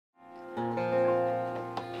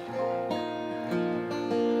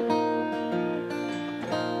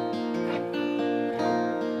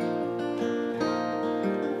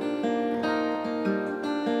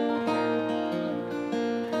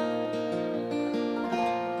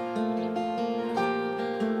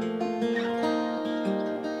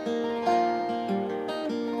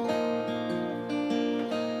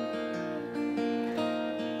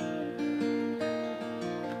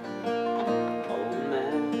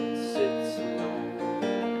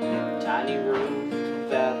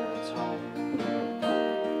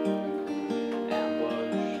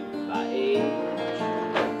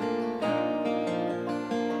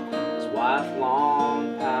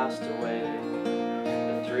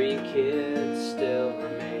kids still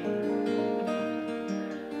remain.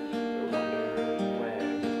 They're wondering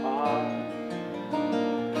where you are.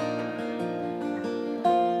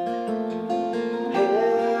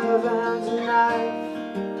 Heaven's a knife,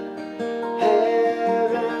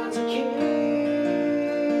 heaven's a key.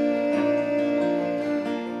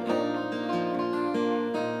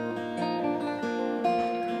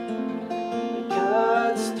 It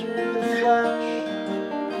cuts through the flesh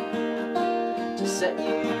to set you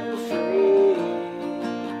free.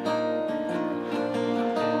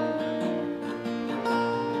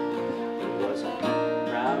 He was a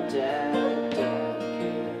proud dad,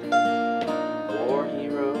 dedicated war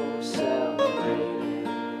hero, celebrating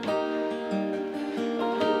a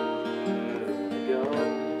blue moon ago.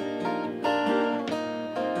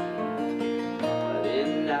 But in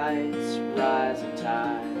night's rising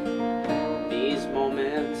tide, these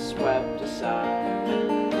moments swept aside.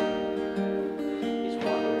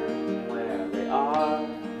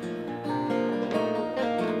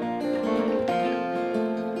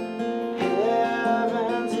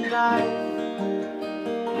 Heaven's a knife,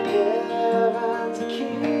 heaven's a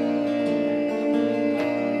key.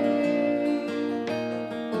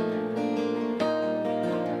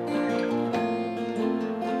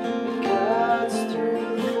 It cuts through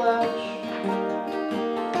the flesh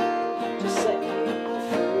to set you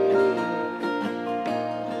free.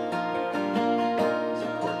 It's a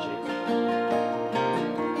chord change.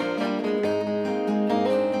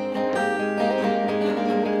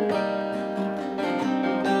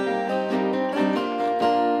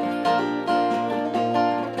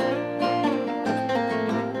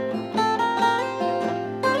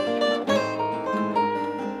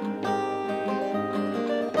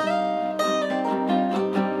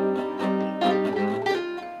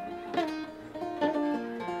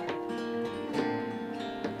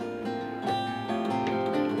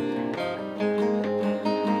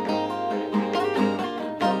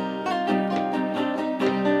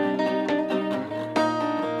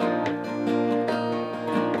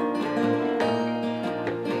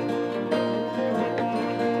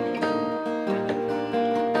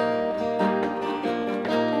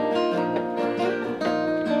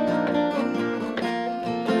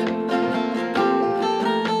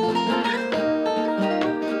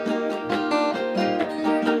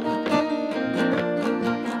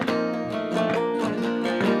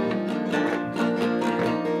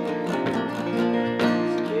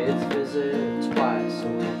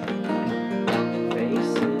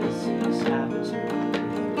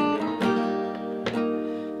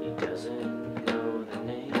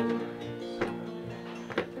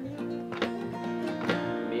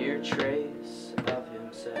 Trace of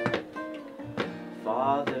himself,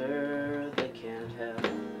 Father, they can't help.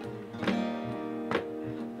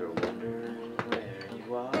 They're wondering where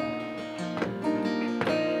you are.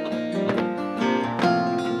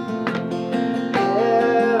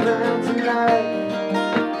 Heaven's a knife,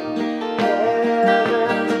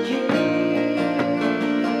 heaven's a key.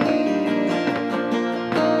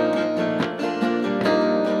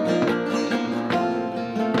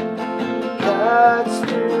 Cuts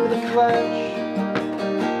through the flesh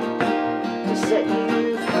to set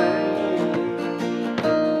you free.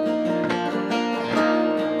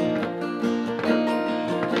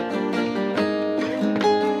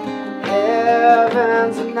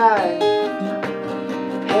 Heaven's a knife,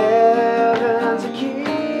 heaven's a key.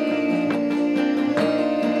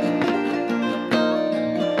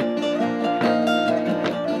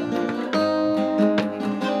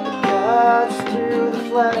 It cuts through the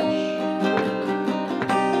flesh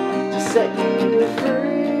to set you free.